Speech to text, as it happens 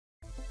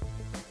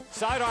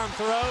sidearm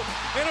throw,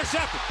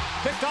 intercepted,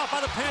 picked off by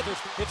the Panthers.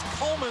 It's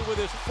Coleman with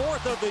his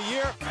 4th of the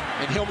year.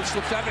 And Hillman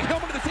slips out of it.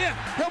 Hillman to the 10.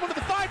 Hillman to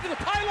the 5, to the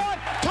pylon.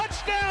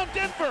 Touchdown,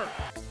 Denver.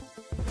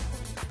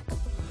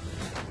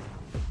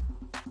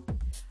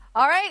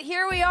 All right,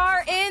 here we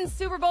are in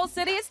Super Bowl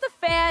City. It's the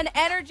Fan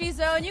Energy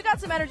Zone. You got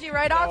some energy,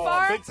 right,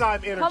 Akbar? Big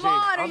time energy. Come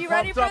on, are you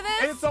ready for up.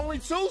 this? It's only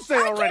Tuesday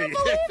already. I can't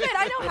believe it.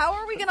 I know. How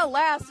are we going to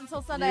last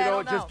until Sunday? I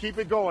don't know. Just keep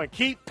it going.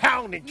 Keep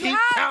pounding. You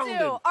have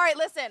to. All right,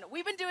 listen.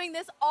 We've been doing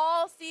this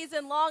all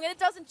season long, and it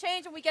doesn't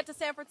change when we get to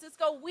San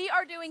Francisco. We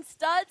are doing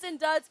Studs and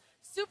Duds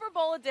Super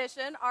Bowl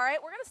edition. All right,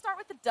 we're going to start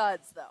with the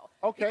duds, though.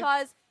 Okay.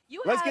 Because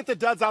let's get the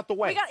duds out the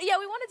way.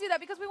 We want to do that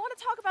because we want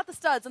to talk about the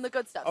studs and the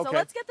good stuff. Okay. So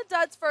let's get the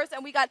duds first.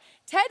 And we got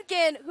Ted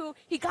Ginn, who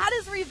he got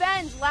his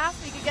revenge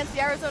last week against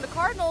the Arizona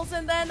Cardinals.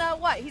 And then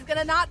what? He's going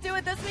to not do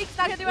it this week? He's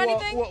not going to do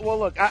anything? Well,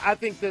 look, I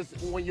think this,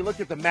 when you look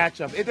at the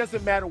matchup, it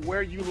doesn't matter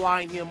where you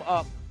line him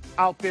up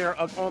out there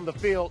on the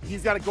field.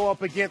 He's got to go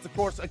up against, of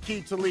course,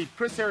 Akib Talib,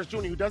 Chris Harris Jr.,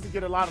 who doesn't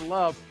get a lot of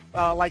love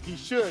like he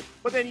should.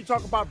 But then you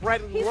talk about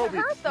Bradley Roby.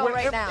 He's hurt, though,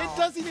 right now. It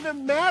doesn't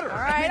even matter. All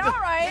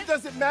right. It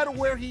doesn't matter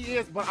where he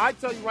is. But I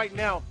tell you right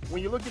now,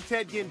 when you look at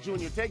Ted Ginn Jr.,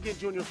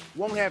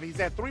 won't have it. He's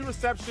had 3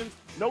 receptions,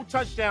 no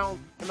touchdowns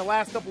in the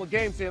last couple of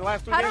games here, the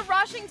last 3 games. Had a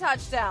rushing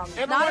touchdown,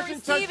 and not a rushing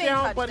receiving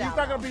touchdown. But he's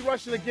not going to be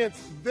rushing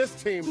against this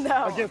team,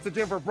 against the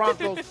Denver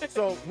Broncos.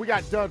 So we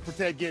got dud for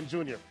Ted Ginn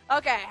Jr.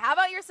 Okay, how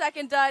about your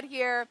second dud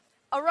here?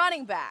 A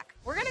running back.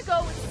 We're going to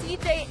go with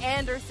C.J.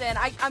 Anderson.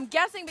 I'm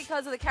guessing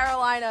because of the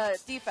Carolina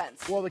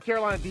defense. Well, the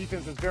Carolina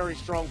defense is very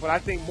strong, but I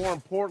think more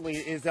importantly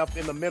is up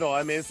in the middle.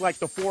 I mean, it's like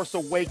the Force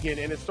Awakens,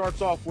 and it starts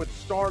off with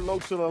star low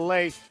to the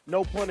lay.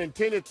 No pun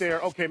intended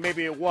there. Okay,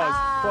 maybe it was.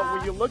 But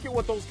when you look at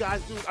what those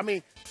guys do, I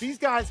mean, these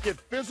guys get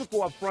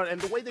physical up front, and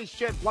the way they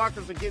shed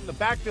blockers and get in the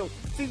backfield,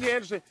 C.J.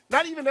 Anderson,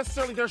 not even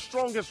necessarily their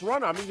strongest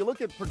runner. I mean, you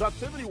look at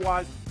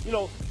productivity-wise,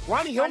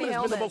 Ronnie Hillman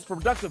has been the most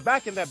productive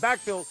back in that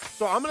backfield.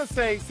 So I'm going to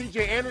say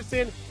C.J.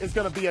 Anderson is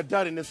going to be a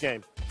dud in this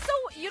game.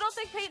 So you don't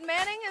think Peyton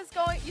Manning is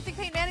going? You think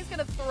Peyton Manning's going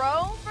to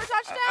throw for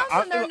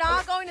touchdowns, and they're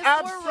not going to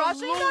score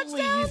rushing touchdowns?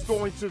 Absolutely, he's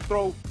going to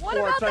throw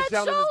for a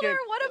touchdown in this game.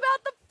 What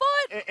about the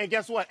foot? And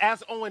guess what?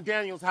 Ask Owen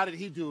Daniels, how did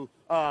he do in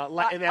that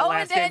last game?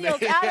 Owen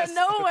Daniels out of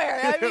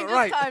nowhere. I mean,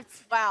 right.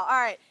 Wow. All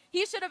right,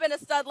 he should have been a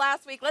stud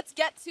last week. Let's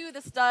get to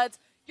the studs.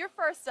 Your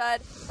first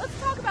stud. Let's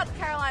talk about the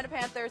Carolina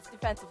Panthers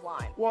defensive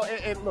line. Well,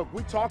 and look,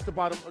 we talked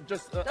about him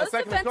just a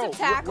second ago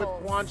with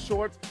Quan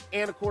Shorts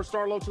and, of course,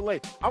 Star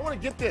Lotulelei. I want to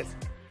get this.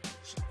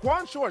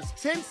 Quan Shorts,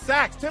 10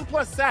 sacks,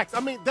 10-plus sacks. I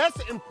mean, that's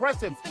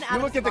impressive. You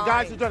look at the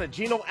guys who've done it.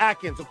 Geno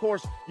Atkins, of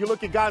course. You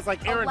look at guys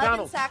like Aaron 11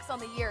 Donald. sacks on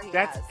the year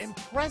That's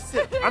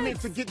impressive. I mean,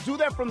 to do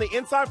that from the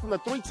inside, from the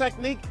 3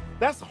 technique,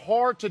 that's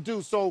hard to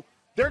do. So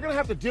they're going to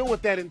have to deal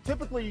with that. And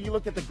typically, you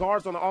look at the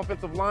guards on the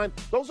offensive line,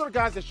 those are the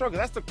guys that struggle.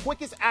 That's the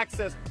quickest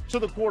access to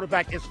the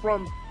quarterback is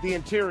from the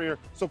interior.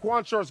 So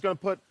Quan Short is going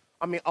to put,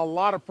 a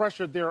lot of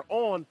pressure there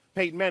on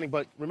Peyton Manning.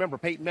 But remember,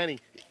 Peyton Manning,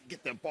 he can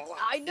get that ball out.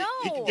 I know.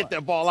 He can get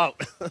that ball out.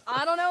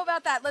 I don't know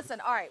about that.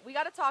 Listen, all right, we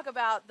got to talk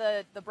about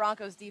the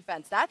Broncos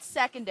defense. That's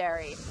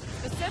secondary.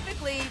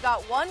 Specifically, you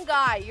got one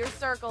guy you're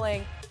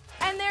circling,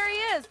 and there he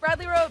is,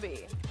 Bradley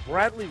Roby.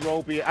 Bradley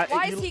Roby.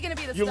 Why is he going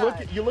to be the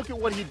stud? You look at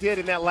what he did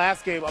in that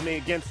last game,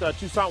 against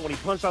Tucson when he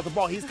punched out the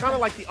ball. He's kind of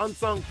like the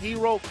unsung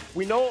hero.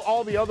 We know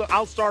all the other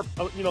outstar,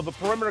 the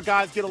perimeter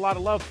guys get a lot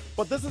of love,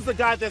 but this is the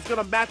guy that's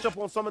going to match up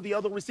on some of the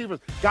other receivers,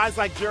 guys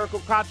like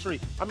Jericho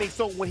Cotchery.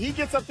 So when he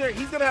gets up there,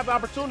 he's going to have the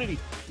opportunity.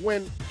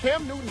 When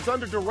Cam Newton's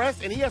under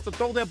duress and he has to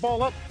throw that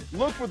ball up,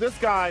 look for this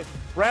guy,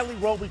 Bradley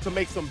Roby, to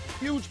make some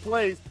huge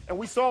plays, and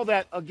we saw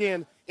that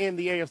again in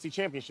the AFC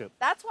Championship.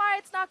 That's why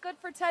it's not good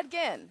for Ted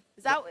Ginn.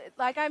 Is that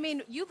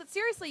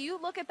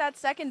you look at that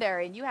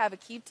secondary and you have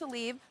Akib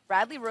Talib,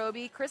 Bradley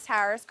Roby, Chris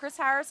Harris. Chris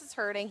Harris is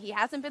hurting. He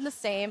hasn't been the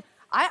same.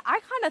 I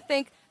kind of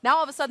think now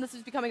all of a sudden this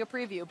is becoming a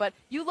preview, but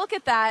you look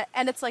at that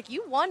and it's like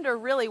you wonder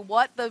really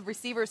what the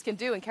receivers can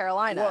do in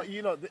Carolina.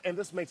 Well, and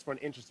this makes for an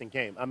interesting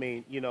game.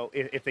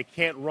 If they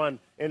can't run,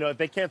 if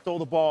they can't throw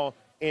the ball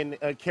in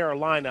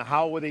Carolina,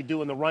 how will they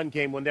do in the run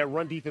game when their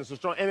run defense is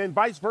strong? And then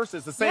vice versa,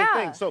 it's the same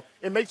thing. So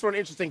it makes for an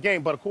interesting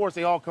game. But, of course,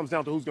 it all comes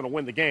down to who's going to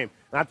win the game.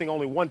 And I think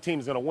only one team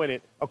is going to win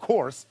it, of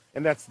course,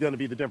 and that's going to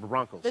be the Denver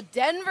Broncos. The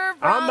Denver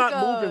Broncos. I'm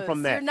not moving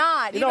from that. You're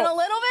not? Even a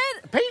little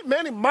bit? Peyton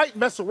Manning might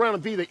mess around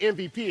and be the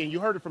MVP, and you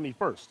heard it from me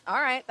first.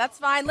 All right, that's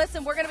fine.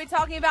 Listen, we're going to be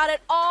talking about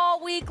it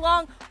all week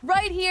long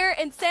right here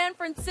in San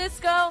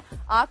Francisco.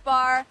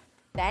 Akbar,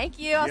 thank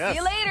you. I'll see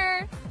you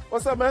later.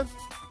 What's up, man?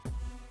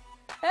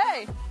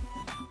 Hey.